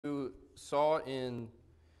saw in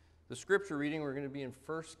the scripture reading, we're going to be in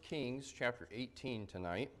 1 Kings chapter 18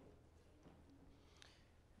 tonight.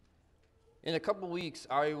 In a couple weeks,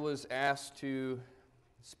 I was asked to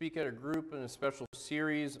speak at a group in a special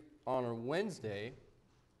series on a Wednesday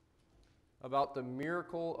about the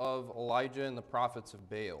miracle of Elijah and the prophets of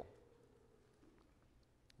Baal.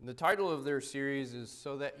 And the title of their series is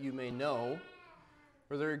So That You May Know,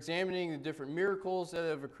 where they're examining the different miracles that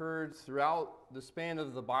have occurred throughout the span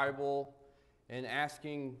of the Bible and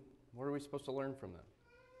asking, what are we supposed to learn from them?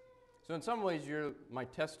 So in some ways, you're my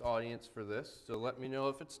test audience for this, so let me know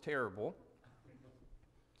if it's terrible.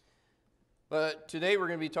 But today we're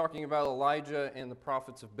going to be talking about Elijah and the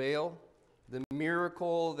prophets of Baal, the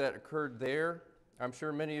miracle that occurred there. I'm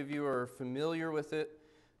sure many of you are familiar with it,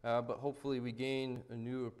 but hopefully we gain a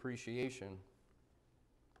new appreciation.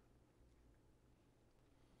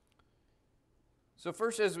 So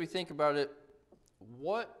first, as we think about it,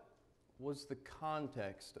 what was the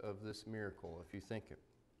context of this miracle, if you think it?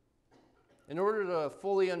 In order to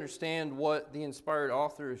fully understand what the inspired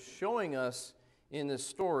author is showing us in this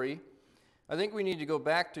story, I think we need to go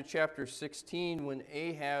back to chapter 16 when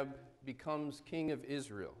Ahab becomes king of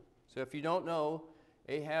Israel. So if you don't know,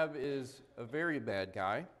 Ahab is a very bad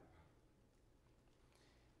guy.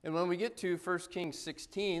 And when we get to 1 Kings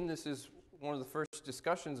 16, this is one of the first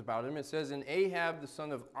discussions about him. It says, "And Ahab the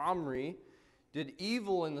son of Omri did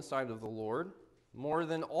evil in the sight of the Lord, more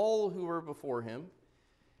than all who were before him.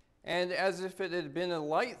 And as if it had been a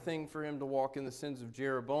light thing for him to walk in the sins of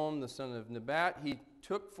Jeroboam the son of Nebat, he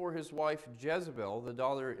took for his wife Jezebel, the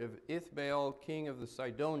daughter of Ithbaal, king of the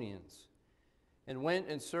Sidonians, and went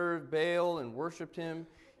and served Baal and worshipped him.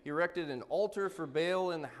 He erected an altar for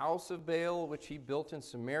Baal in the house of Baal, which he built in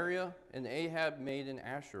Samaria, and Ahab made an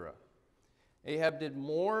Asherah. Ahab did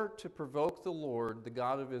more to provoke the Lord, the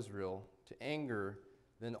God of Israel, to anger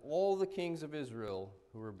than all the kings of Israel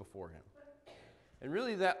who were before him." And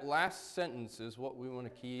really that last sentence is what we want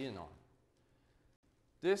to key in on.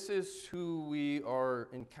 This is who we are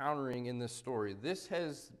encountering in this story. This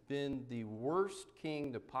has been the worst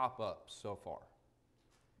king to pop up so far.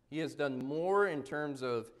 He has done more in terms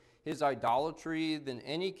of his idolatry than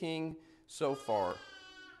any king so far.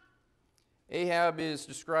 Ahab is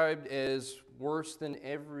described as worse than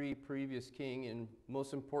every previous king, and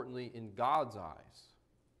most importantly, in God's eyes,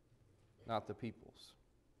 not the people's.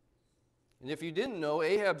 And if you didn't know,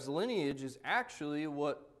 Ahab's lineage is actually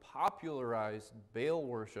what popularized Baal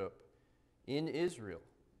worship in Israel.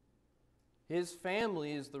 His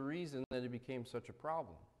family is the reason that it became such a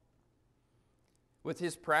problem. With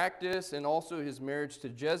his practice and also his marriage to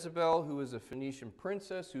Jezebel, who was a Phoenician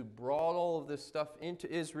princess who brought all of this stuff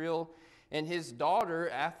into Israel, and his daughter,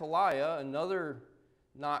 Athaliah, another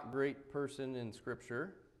not great person in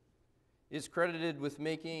Scripture, is credited with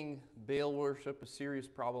making Baal worship a serious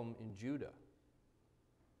problem in Judah.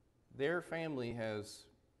 Their family has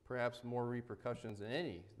perhaps more repercussions than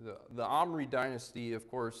any. The Omri dynasty, of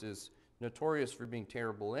course, is notorious for being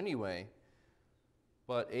terrible anyway,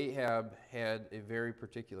 but Ahab had a very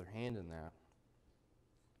particular hand in that.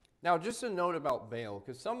 Now, just a note about Baal,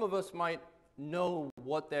 because some of us might know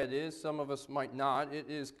what that is, some of us might not. It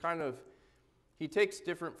is kind of, he takes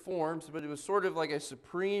different forms, but it was sort of like a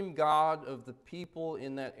supreme god of the people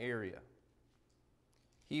in that area.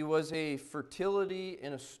 He was a fertility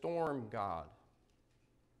and a storm god.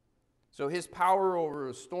 So his power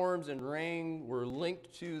over storms and rain were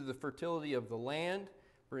linked to the fertility of the land,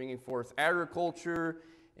 bringing forth agriculture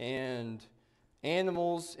and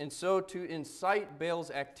animals. And so to incite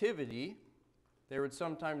Baal's activity, there would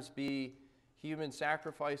sometimes be human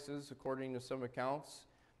sacrifices, according to some accounts,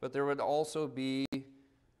 but there would also be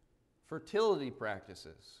fertility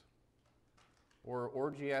practices or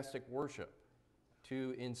orgiastic worship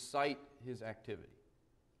to incite his activity.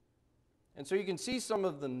 And so you can see some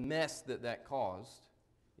of the mess that caused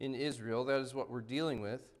in Israel. That is what we're dealing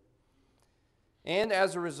with. And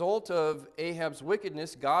as a result of Ahab's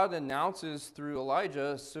wickedness, God announces through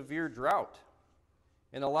Elijah a severe drought.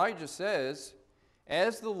 And Elijah says,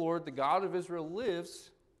 "As the Lord, the God of Israel,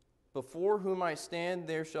 lives, before whom I stand,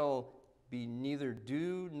 there shall be neither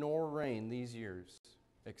dew nor rain these years,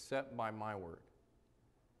 except by my word."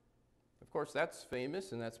 Of course, that's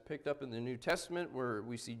famous, and that's picked up in the New Testament, where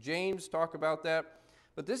we see James talk about that.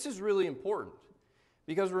 But this is really important,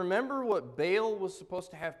 because remember what Baal was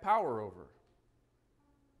supposed to have power over: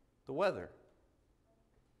 the weather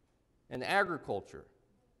and agriculture.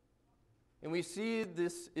 And we see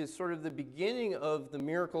this is sort of the beginning of the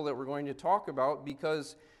miracle that we're going to talk about,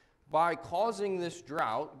 because by causing this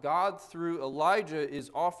drought, God, through Elijah, is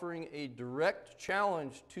offering a direct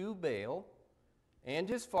challenge to Baal and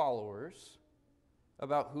his followers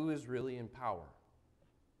about who is really in power.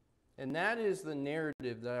 And that is the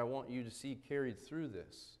narrative that I want you to see carried through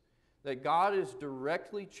this. That God is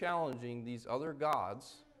directly challenging these other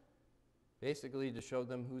gods, basically to show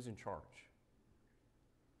them who's in charge.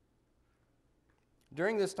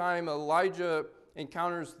 During this time, Elijah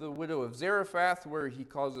encounters the widow of Zarephath, where he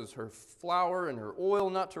causes her flour and her oil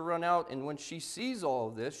not to run out. And when she sees all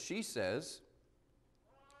of this, she says,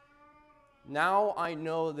 "Now I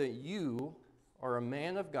know that you are a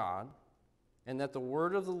man of God, and that the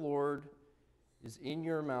word of the Lord is in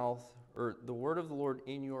your mouth, or the word of the Lord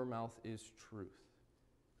in your mouth is truth."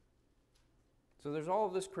 So there's all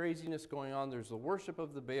of this craziness going on. There's the worship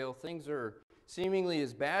of the Baal. Things are seemingly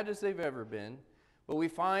as bad as they've ever been. But we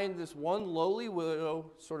find this one lowly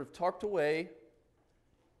widow sort of tucked away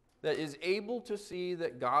that is able to see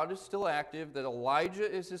that God is still active, that Elijah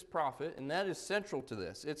is his prophet, and that is central to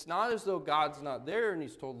this. It's not as though God's not there and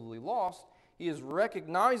he's totally lost. He is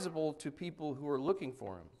recognizable to people who are looking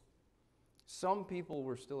for him. Some people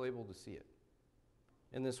were still able to see it,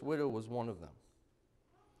 and this widow was one of them.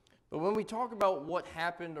 But when we talk about what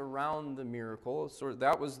happened around the miracle,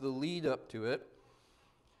 that was the lead up to it.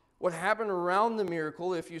 What happened around the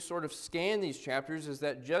miracle, if you sort of scan these chapters, is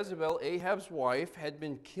that Jezebel, Ahab's wife, had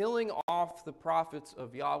been killing off the prophets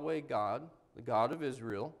of Yahweh God, the God of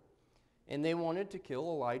Israel, and they wanted to kill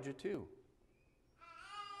Elijah too.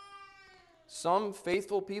 Some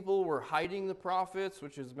faithful people were hiding the prophets,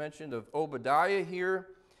 which is mentioned of Obadiah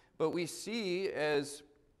here, but we see, as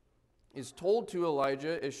is told to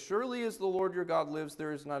Elijah, "As surely as the Lord your God lives,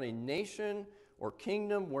 there is not a nation or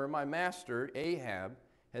kingdom where my master, Ahab,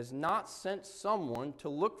 has not sent someone to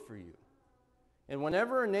look for you. And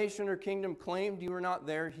whenever a nation or kingdom claimed you were not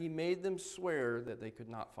there, he made them swear that they could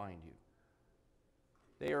not find you."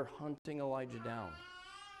 They are hunting Elijah down.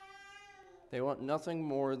 They want nothing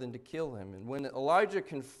more than to kill him. And when Elijah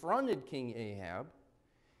confronted King Ahab,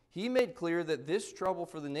 he made clear that this trouble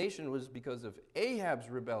for the nation was because of Ahab's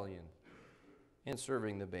rebellion and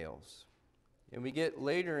serving the Baals. And we get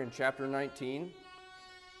later in chapter 19,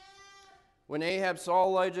 when Ahab saw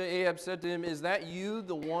Elijah, Ahab said to him, "Is that you,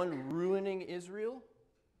 the one ruining Israel?"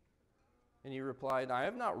 And he replied, "I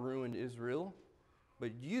have not ruined Israel,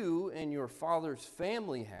 but you and your father's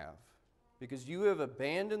family have, because you have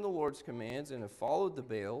abandoned the Lord's commands and have followed the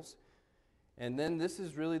Baals." And then this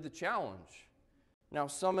is really the challenge. "Now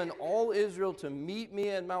summon all Israel to meet me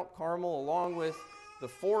at Mount Carmel, along with the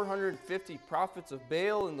 450 prophets of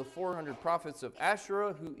Baal and the 400 prophets of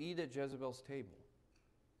Asherah who eat at Jezebel's table."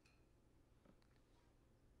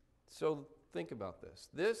 So think about this.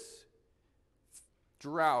 This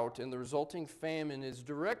drought and the resulting famine is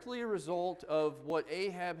directly a result of what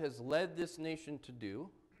Ahab has led this nation to do.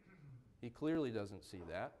 He clearly doesn't see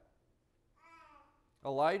that.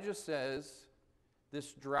 Elijah says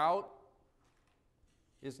this drought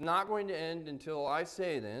is not going to end until I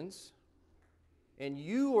say it ends, and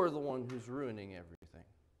you are the one who's ruining everything.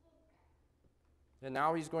 And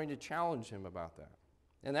now he's going to challenge him about that.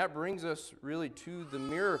 And that brings us really to the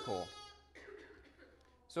miracle.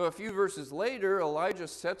 So a few verses later, Elijah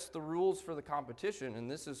sets the rules for the competition,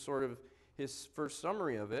 and this is sort of his first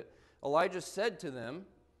summary of it. Elijah said to them,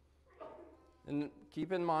 and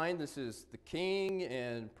keep in mind, this is the king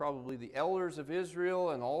and probably the elders of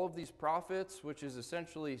Israel and all of these prophets, which is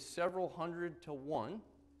essentially several hundred to one.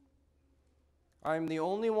 "I am the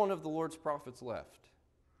only one of the Lord's prophets left,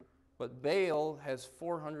 but Baal has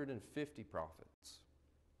 450 prophets.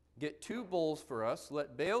 Get 2 bulls for us.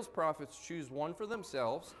 Let Baal's prophets choose one for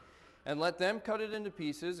themselves, and let them cut it into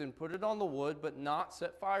pieces and put it on the wood, but not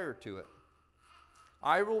set fire to it.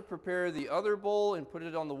 I will prepare the other bull and put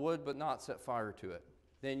it on the wood, but not set fire to it.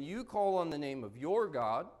 Then you call on the name of your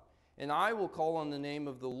God, and I will call on the name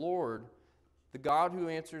of the Lord, the God who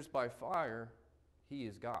answers by fire. He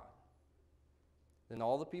is God." Then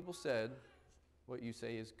all the people said, "What you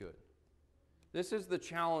say is good." This is the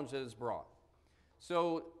challenge that is brought.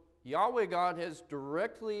 So Yahweh God has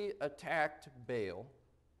directly attacked Baal,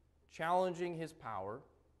 challenging his power,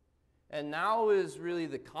 and now is really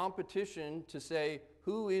the competition to say,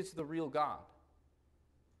 who is the real God?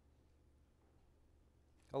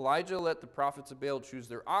 Elijah let the prophets of Baal choose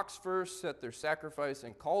their ox first, set their sacrifice,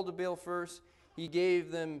 and call to Baal first. He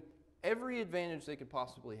gave them every advantage they could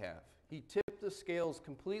possibly have. He tipped the scales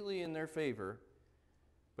completely in their favor.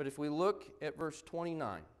 But if we look at verse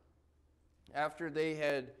 29, after they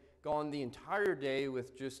had gone the entire day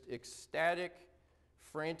with just ecstatic,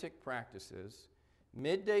 frantic practices,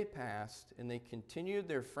 midday passed, and they continued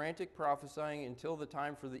their frantic prophesying until the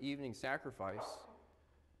time for the evening sacrifice,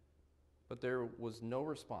 but there was no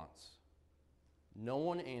response. No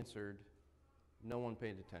one answered. No one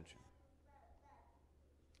paid attention.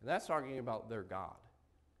 And that's talking about their God.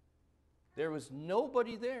 There was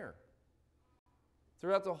nobody there.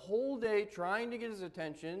 Throughout the whole day, trying to get his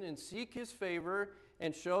attention and seek his favor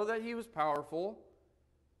and show that he was powerful,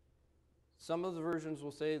 some of the versions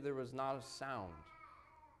will say there was not a sound.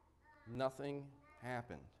 Nothing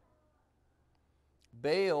happened.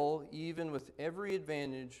 Baal, even with every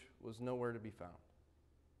advantage, was nowhere to be found.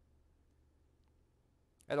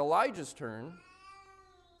 At Elijah's turn,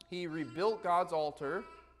 he rebuilt God's altar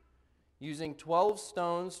using 12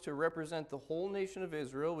 stones to represent the whole nation of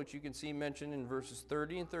Israel, which you can see mentioned in verses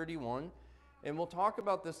 30 and 31. And we'll talk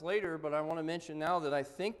about this later, but I want to mention now that I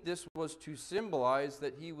think this was to symbolize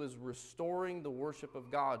that he was restoring the worship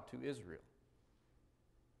of God to Israel.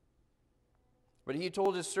 But he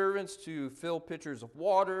told his servants to fill pitchers of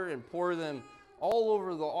water and pour them all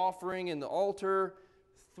over the offering and the altar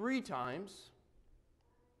 3 times.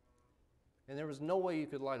 And there was no way you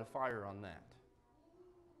could light a fire on that.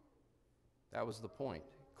 That was the point.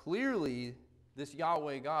 Clearly, this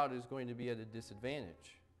Yahweh God is going to be at a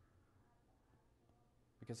disadvantage.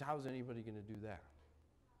 Because how is anybody going to do that?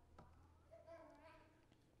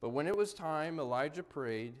 But when it was time, Elijah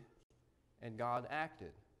prayed, and God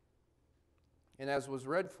acted. And as was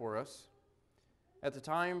read for us, at the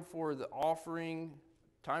time for offering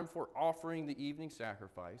the evening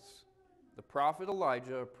sacrifice, the prophet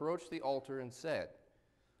Elijah approached the altar and said,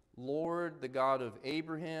 "Lord, the God of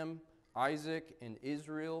Abraham, Isaac, and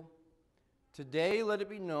Israel, today let it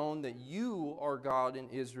be known that you are God in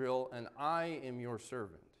Israel, and I am your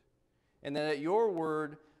servant, and that at your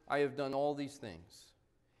word I have done all these things.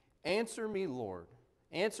 Answer me, Lord.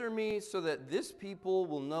 Answer me so that this people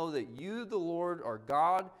will know that you, the Lord, are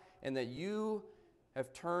God, and that you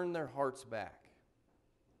have turned their hearts back."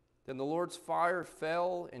 Then the Lord's fire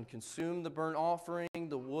fell and consumed the burnt offering,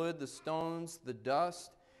 the wood, the stones, the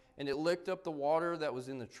dust, and it licked up the water that was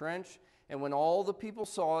in the trench. And when all the people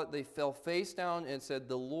saw it, they fell face down and said,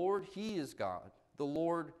 "The Lord, He is God. The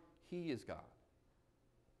Lord, He is God."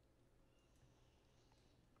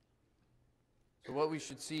 So what we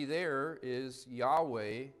should see there is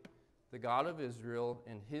Yahweh, the God of Israel,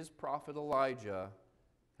 and his prophet Elijah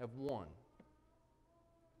have won.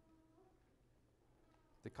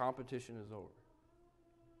 The competition is over.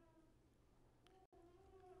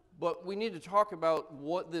 But we need to talk about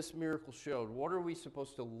what this miracle showed. What are we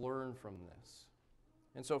supposed to learn from this?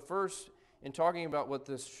 And so first, in talking about what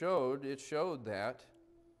this showed, it showed that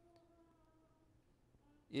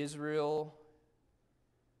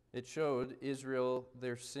it showed Israel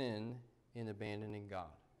their sin in abandoning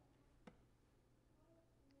God.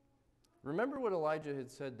 Remember what Elijah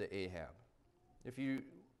had said to Ahab. If you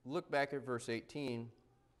look back at verse 18,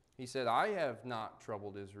 he said, "I have not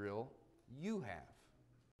troubled Israel, you have.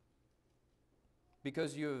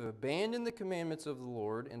 Because you have abandoned the commandments of the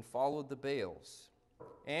Lord and followed the Baals."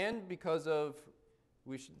 And because of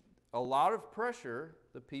a lot of pressure,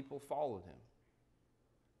 the people followed him.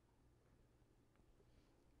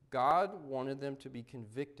 God wanted them to be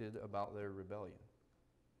convicted about their rebellion.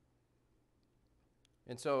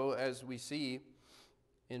 And so, as we see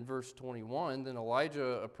in verse 21, then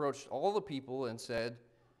Elijah approached all the people and said,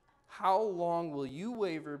 "How long will you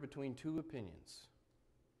waver between 2 opinions?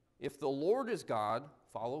 If the Lord is God,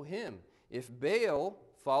 follow him. If Baal,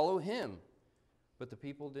 follow him." But the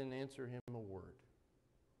people didn't answer him a word.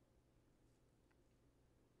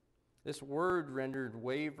 This word rendered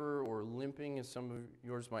waver or limping, as some of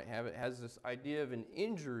yours might have it, has this idea of an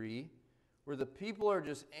injury where the people are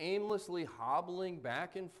just aimlessly hobbling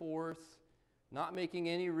back and forth, not making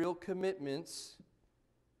any real commitments.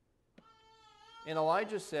 And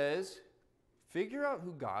Elijah says, figure out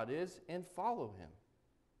who God is and follow him.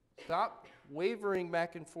 Stop wavering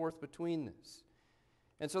back and forth between this.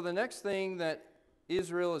 And so the next thing that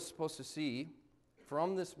Israel is supposed to see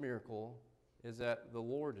from this miracle is that the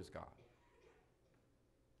Lord is God.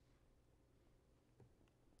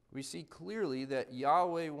 We see clearly that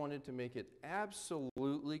Yahweh wanted to make it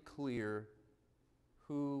absolutely clear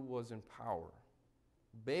who was in power.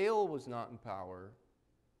 Baal was not in power.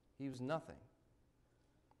 He was nothing.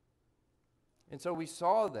 And so we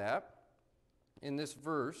saw that in this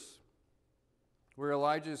verse where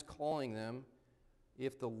Elijah is calling them,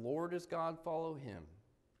 if the Lord is God, follow him.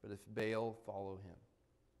 But if Baal, follow him.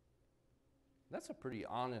 That's a pretty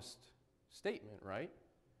honest statement, right?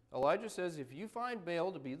 Elijah says, if you find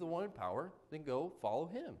Baal to be the one in power, then go follow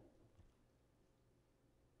him.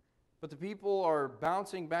 But the people are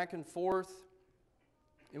bouncing back and forth.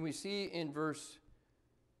 And we see in verse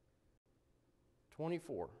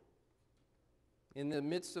 24, in the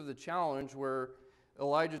midst of the challenge where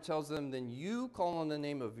Elijah tells them, then you call on the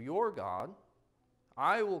name of your God.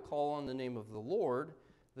 I will call on the name of the Lord,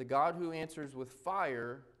 the God who answers with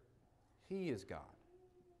fire. He is God.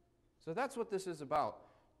 So that's what this is about.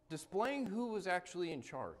 Displaying who was actually in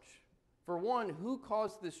charge. For one, who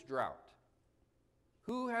caused this drought?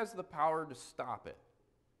 Who has the power to stop it?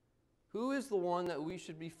 Who is the one that we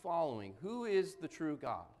should be following? Who is the true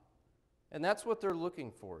God? And that's what they're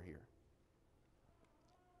looking for here.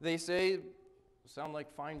 They say, sound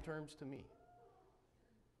like fine terms to me.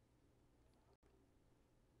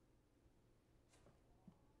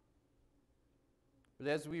 But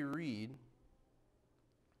as we read,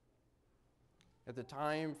 at the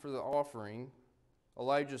time for the offering,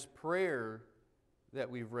 Elijah's prayer that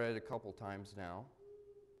we've read a couple times now,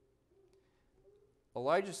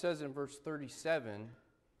 Elijah says in verse 37,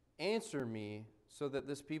 answer me so that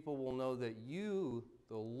this people will know that you,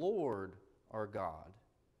 the Lord, are God,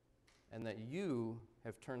 and that you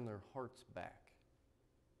have turned their hearts back.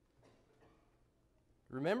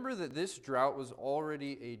 Remember that this drought was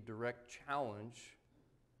already a direct challenge,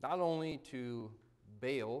 not only to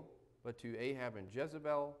Baal, but to Ahab and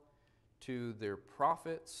Jezebel, to their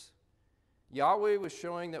prophets. Yahweh was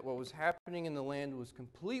showing that what was happening in the land was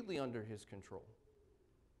completely under his control,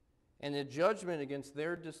 and a judgment against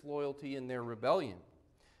their disloyalty and their rebellion.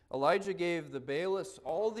 Elijah gave the Baalists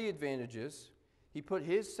all the advantages. He put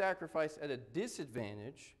his sacrifice at a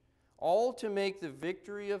disadvantage, all to make the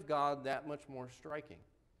victory of God that much more striking,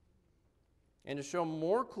 and to show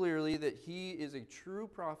more clearly that he is a true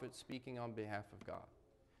prophet speaking on behalf of God.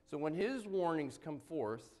 So when his warnings come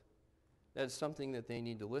forth, that's something that they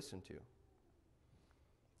need to listen to.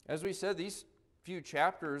 As we said, these few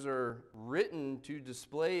chapters are written to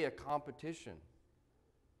display a competition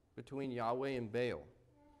between Yahweh and Baal,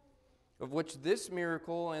 of which this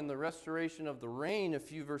miracle and the restoration of the rain a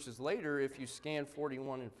few verses later, if you scan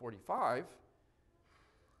 41 and 45,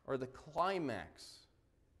 are the climax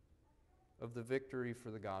of the victory for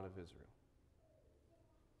the God of Israel.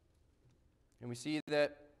 And we see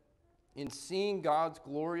that in seeing God's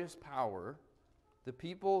glorious power, the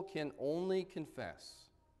people can only confess,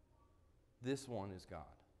 this one is God.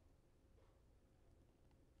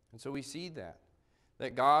 And so we see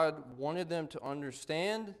that God wanted them to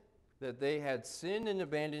understand that they had sinned in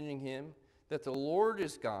abandoning him, that the Lord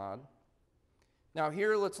is God. Now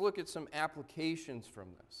here, let's look at some applications from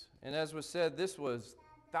this. And as was said, this was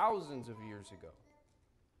thousands of years ago.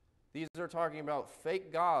 These are talking about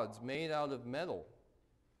fake gods made out of metal.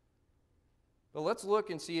 But let's look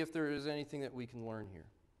and see if there is anything that we can learn here.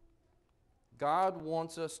 God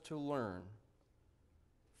wants us to learn,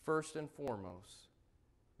 first and foremost,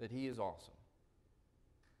 that he is awesome.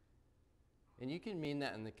 And you can mean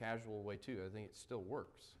that in the casual way too. I think it still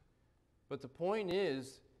works. But the point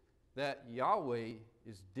is that Yahweh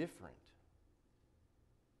is different.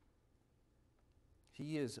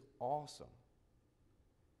 He is awesome.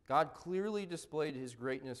 God clearly displayed his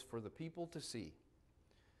greatness for the people to see.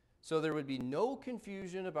 So there would be no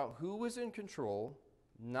confusion about who was in control,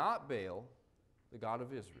 not Baal, the God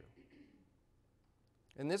of Israel.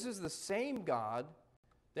 And this is the same God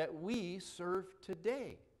that we serve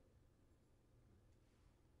today,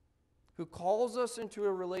 who calls us into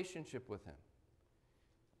a relationship with him.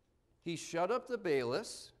 He shut up the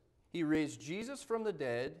Baalists, he raised Jesus from the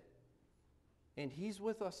dead, and he's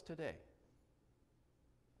with us today.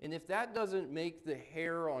 And if that doesn't make the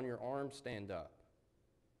hair on your arm stand up,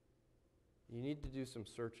 you need to do some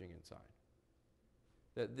searching inside.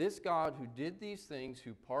 That this God who did these things,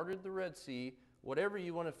 who parted the Red Sea, whatever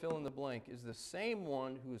you want to fill in the blank, is the same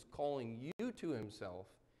one who is calling you to himself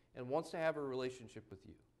and wants to have a relationship with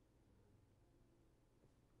you.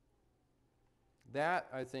 That,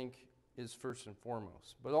 I think, is first and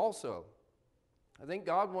foremost. But also, I think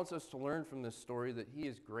God wants us to learn from this story that he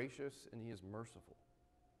is gracious and he is merciful.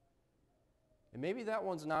 And maybe that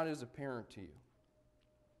one's not as apparent to you.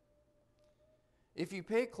 If you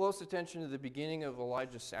pay close attention to the beginning of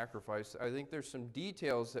Elijah's sacrifice, I think there's some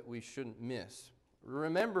details that we shouldn't miss.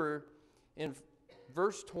 Remember, in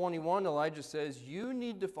verse 21, Elijah says, you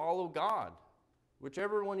need to follow God,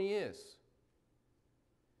 whichever one he is.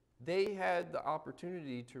 They had the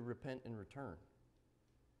opportunity to repent and return.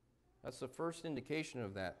 That's the first indication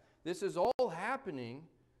of that. This is all happening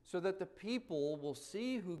so that the people will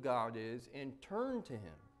see who God is and turn to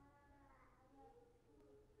him.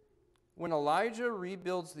 When Elijah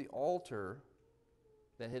rebuilds the altar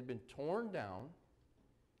that had been torn down,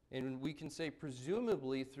 and we can say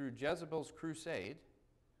presumably through Jezebel's crusade,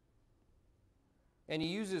 and he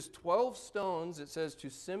uses 12 stones, it says, to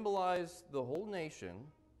symbolize the whole nation,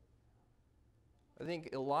 I think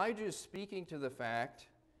Elijah is speaking to the fact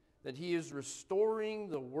that he is restoring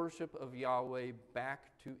the worship of Yahweh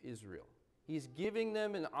back to Israel. He's giving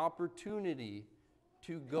them an opportunity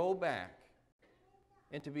to go back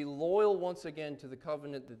and to be loyal once again to the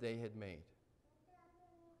covenant that they had made.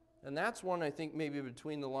 And that's one, I think, maybe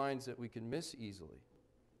between the lines that we can miss easily.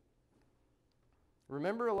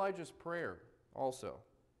 Remember Elijah's prayer also.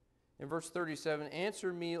 In verse 37,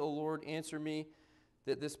 "Answer me, O Lord, answer me,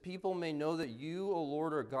 that this people may know that you, O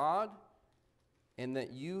Lord, are God, and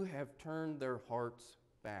that you have turned their hearts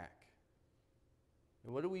back."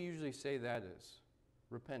 And what do we usually say that is?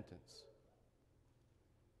 Repentance.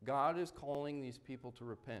 God is calling these people to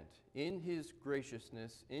repent. In His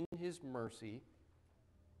graciousness, in His mercy,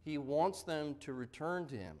 He wants them to return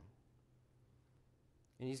to Him.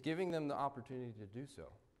 And He's giving them the opportunity to do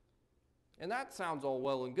so. And that sounds all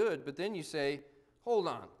well and good, but then you say, hold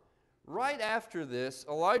on. Right after this,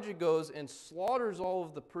 Elijah goes and slaughters all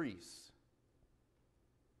of the priests.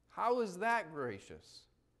 How is that gracious?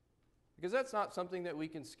 Because that's not something that we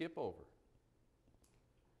can skip over.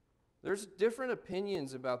 There's different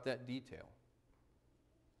opinions about that detail.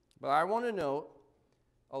 But I want to note,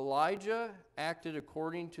 Elijah acted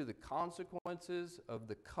according to the consequences of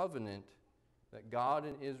the covenant that God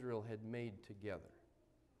and Israel had made together.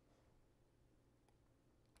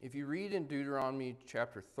 If you read in Deuteronomy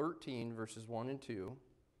chapter 13, verses 1 and 2,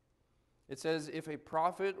 it says, "If a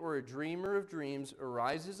prophet or a dreamer of dreams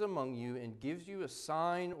arises among you and gives you a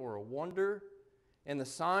sign or a wonder, and the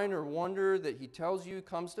sign or wonder that he tells you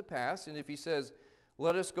comes to pass, and if he says,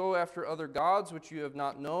 'Let us go after other gods which you have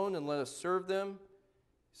not known, and let us serve them,'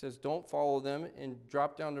 he says, don't follow them." And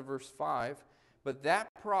drop down to verse 5, "But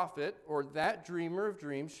that prophet or that dreamer of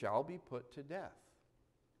dreams shall be put to death,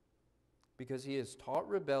 because he has taught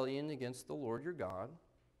rebellion against the Lord your God,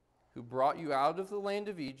 who brought you out of the land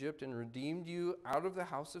of Egypt and redeemed you out of the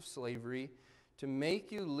house of slavery, to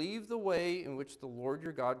make you leave the way in which the Lord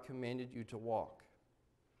your God commanded you to walk.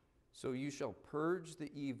 So you shall purge the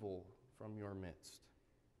evil from your midst."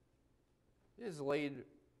 It is laid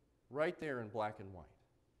right there in black and white.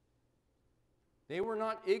 They were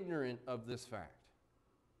not ignorant of this fact.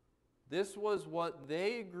 This was what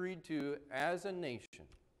they agreed to as a nation,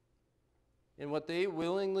 and what they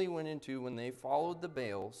willingly went into when they followed the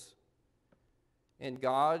Baals. And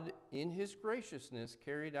God, in His graciousness,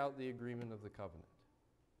 carried out the agreement of the covenant.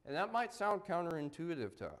 And that might sound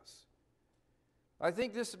counterintuitive to us. I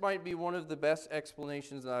think this might be one of the best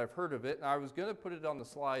explanations that I've heard of it. And I was going to put it on the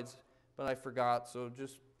slides, but I forgot, so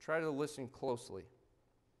just try to listen closely.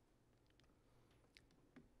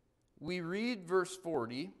 We read verse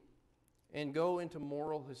 40 and go into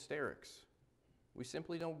moral hysterics. We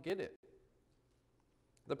simply don't get it.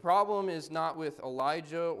 The problem is not with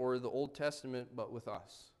Elijah or the Old Testament, but with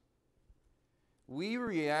us. We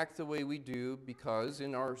react the way we do because,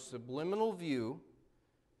 in our subliminal view,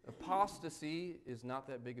 apostasy is not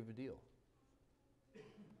that big of a deal.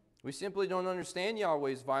 We simply don't understand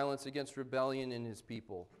Yahweh's violence against rebellion in His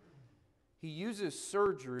people. He uses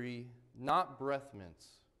surgery, not breath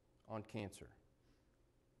mints, on cancer.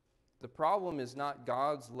 The problem is not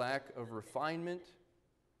God's lack of refinement,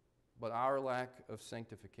 but our lack of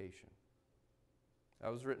sanctification.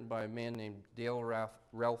 That was written by a man named Dale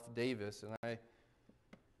Ralph Davis, and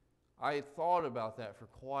I thought about that for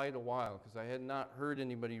quite a while because I had not heard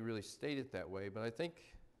anybody really state it that way, but I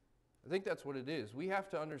think that's what it is. We have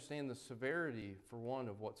to understand the severity, for one,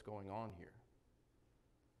 of what's going on here.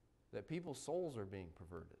 That people's souls are being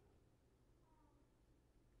perverted.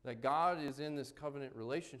 That God is in this covenant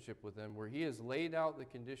relationship with them where He has laid out the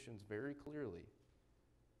conditions very clearly,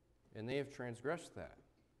 and they have transgressed that.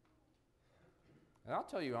 And I'll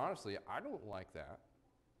tell you honestly, I don't like that.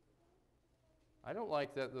 I don't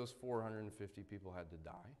like that those 450 people had to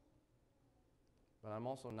die. But I'm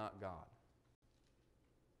also not God.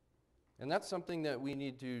 And that's something that we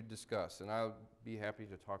need to discuss, and I'll be happy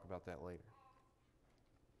to talk about that later.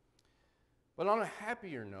 But on a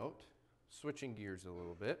happier note, switching gears a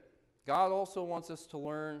little bit, God also wants us to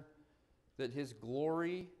learn that His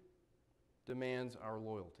glory demands our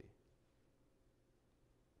loyalty.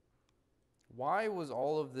 Why was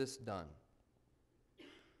all of this done?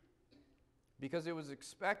 Because it was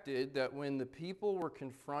expected that when the people were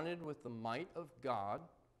confronted with the might of God,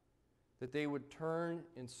 that they would turn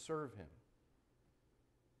and serve Him.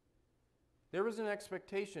 There was an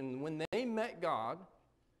expectation when they met God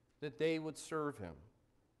that they would serve Him.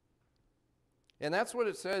 And that's what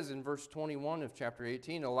it says in verse 21 of chapter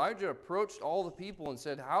 18. Elijah approached all the people and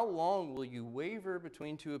said, "How long will you waver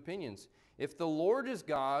between two opinions? If the Lord is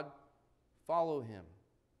God, follow Him.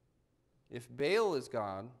 If Baal is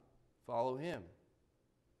God, follow him."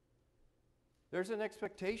 There's an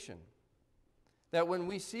expectation that when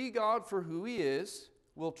we see God for who He is,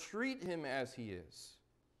 we'll treat Him as He is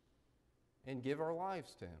and give our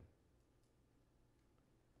lives to Him.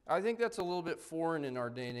 I think that's a little bit foreign in our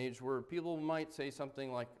day and age, where people might say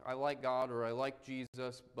something like, I like God or I like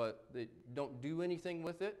Jesus, but they don't do anything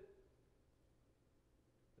with it.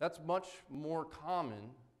 That's much more common,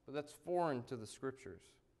 but that's foreign to the Scriptures.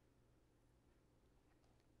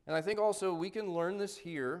 And I think also we can learn this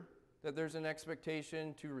here, that there's an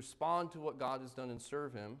expectation to respond to what God has done and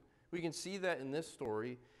serve Him. We can see that in this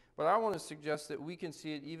story, but I want to suggest that we can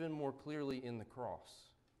see it even more clearly in the cross.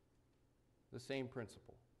 The same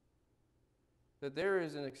principle. That there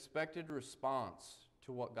is an expected response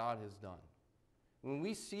to what God has done. When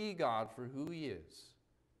we see God for who He is,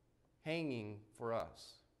 hanging for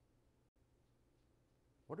us,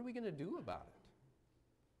 what are we going to do about it?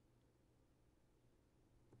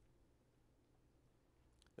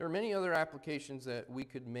 There are many other applications that we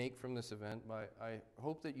could make from this event, but I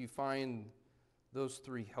hope that you find those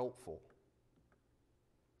three helpful.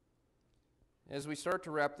 As we start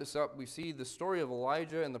to wrap this up, we see the story of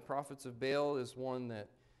Elijah and the prophets of Baal is one that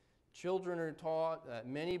children are taught, that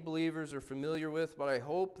many believers are familiar with, but I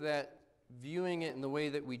hope that viewing it in the way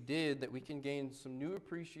that we did, that we can gain some new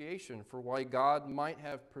appreciation for why God might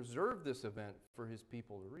have preserved this event for His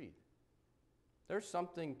people to read. There's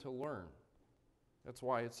something to learn. That's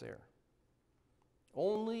why it's there.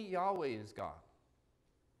 Only Yahweh is God.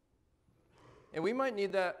 And we might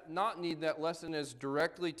not need that lesson as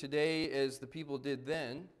directly today as the people did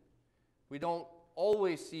then. We don't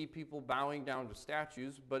always see people bowing down to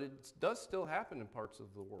statues, but it does still happen in parts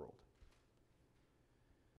of the world.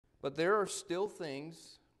 But there are still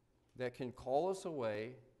things that can call us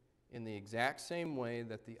away in the exact same way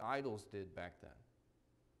that the idols did back then.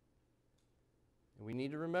 And we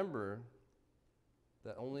need to remember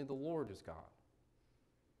that only the Lord is God.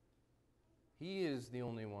 He is the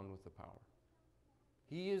only one with the power.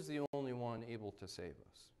 He is the only one able to save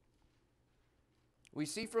us. We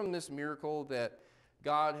see from this miracle that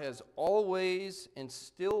God has always and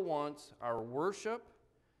still wants our worship,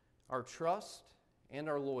 our trust, and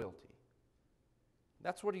our loyalty.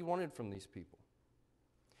 That's what He wanted from these people.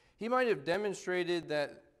 He might have demonstrated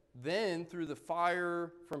that then through the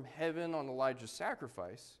fire from heaven on Elijah's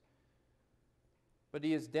sacrifice, but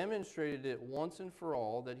He has demonstrated it once and for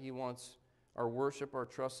all that He wants our worship, our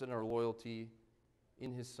trust, and our loyalty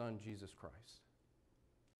in His Son, Jesus Christ.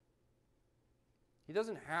 He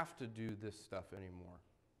doesn't have to do this stuff anymore.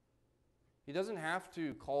 He doesn't have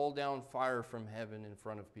to call down fire from heaven in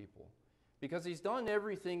front of people, because He's done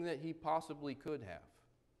everything that He possibly could have.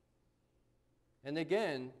 And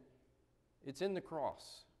again, it's in the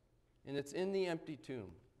cross, and it's in the empty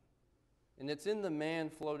tomb, and it's in the man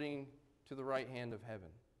floating to the right hand of heaven.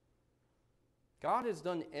 God has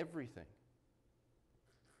done everything.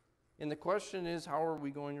 And the question is, how are we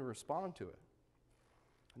going to respond to it?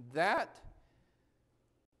 That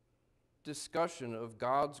discussion of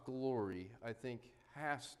God's glory, I think,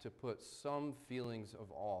 has to put some feelings of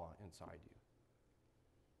awe inside you.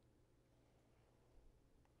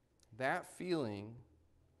 That feeling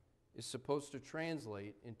is supposed to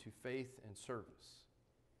translate into faith and service.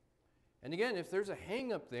 And again, if there's a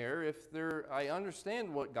hang up there, I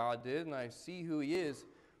understand what God did and I see who He is,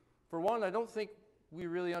 for one, I don't think we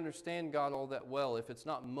really understand God all that well if it's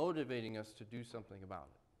not motivating us to do something about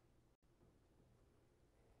it.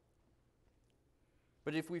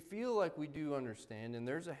 But if we feel like we do understand and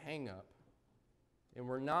there's a hang up and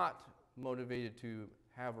we're not motivated to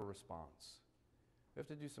have a response, we have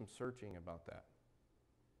to do some searching about that.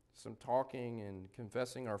 Some talking and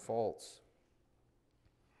confessing our faults.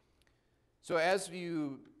 So as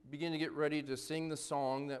you begin to get ready to sing the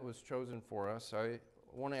song that was chosen for us, I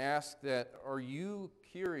want to ask that, are you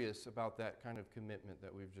curious about that kind of commitment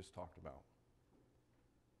that we've just talked about?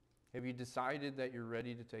 Have you decided that you're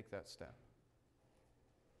ready to take that step?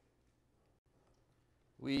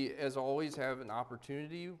 We, as always, have an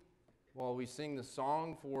opportunity while we sing the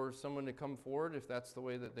song for someone to come forward, if that's the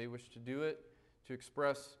way that they wish to do it, to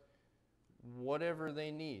express whatever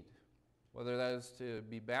they need, whether that is to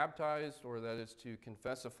be baptized or that is to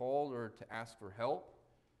confess a fault or to ask for help.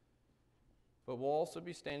 But we'll also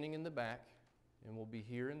be standing in the back, and we'll be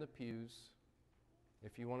here in the pews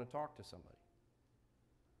if you want to talk to somebody.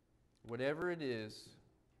 Whatever it is,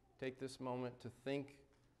 take this moment to think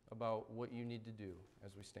about what you need to do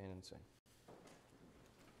as we stand and sing.